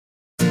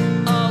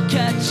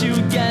catch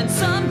you again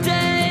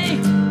someday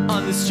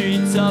on the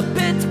streets of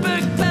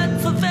Pittsburgh,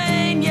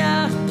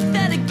 Pennsylvania.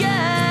 Then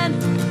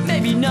again,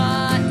 maybe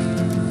not.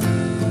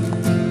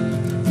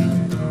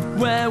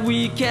 Where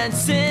we can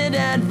sit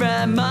and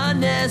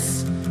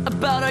reminisce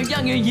about our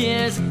younger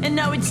years and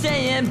how we'd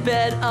stay in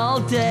bed all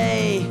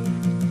day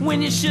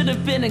when you should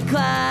have been in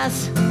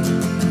class.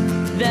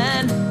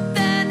 Then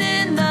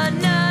in the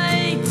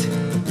night,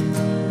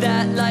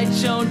 that light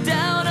shone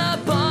down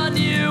upon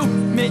you,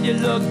 made you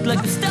look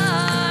like the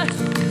star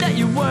that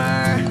you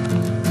were.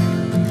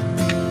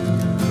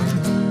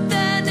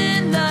 Then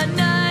in the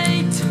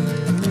night,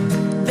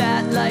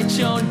 that light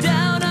shone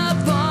down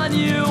upon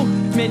you,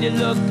 made you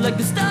look like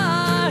the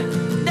star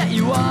that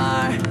you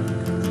are.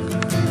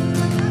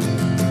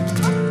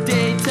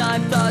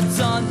 Daytime thoughts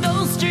on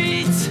those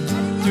streets,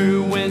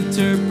 through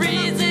winter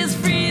breezes,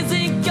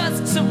 freezing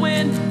gusts of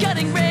wind,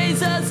 cutting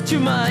razors to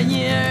my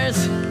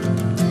ears.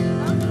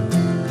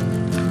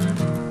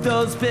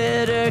 Those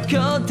bitter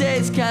cold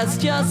days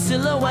cast your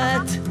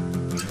silhouette,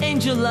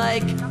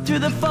 angel-like, through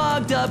the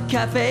fogged up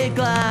cafe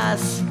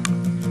glass.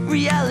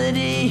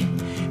 Reality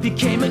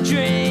became a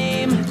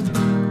dream.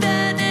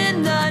 Then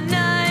in the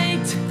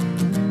night,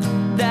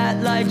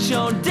 that light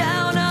shone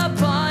down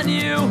upon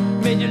you,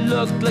 made you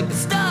look like the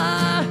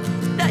star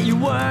that you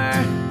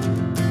were.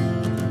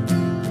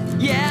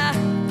 Yeah,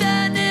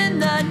 then in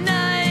the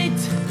night,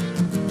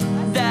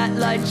 that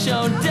light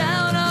shone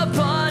down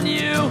upon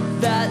you,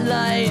 that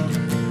light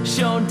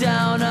shone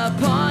down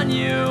upon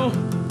you.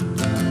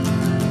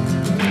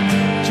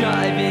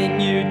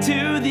 Driving you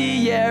to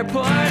the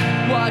airport,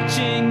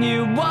 watching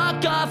you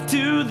walk off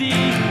to the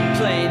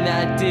plane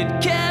that did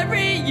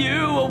carry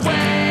you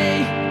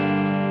away.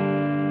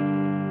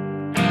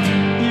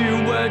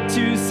 You were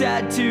too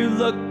sad to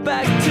look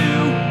back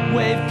to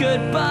wave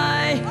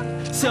goodbye,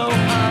 so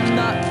I'm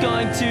not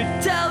going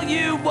to tell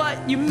you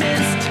what you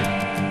missed,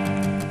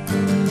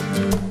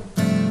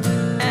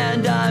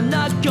 and I'm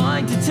not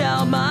going to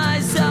tell my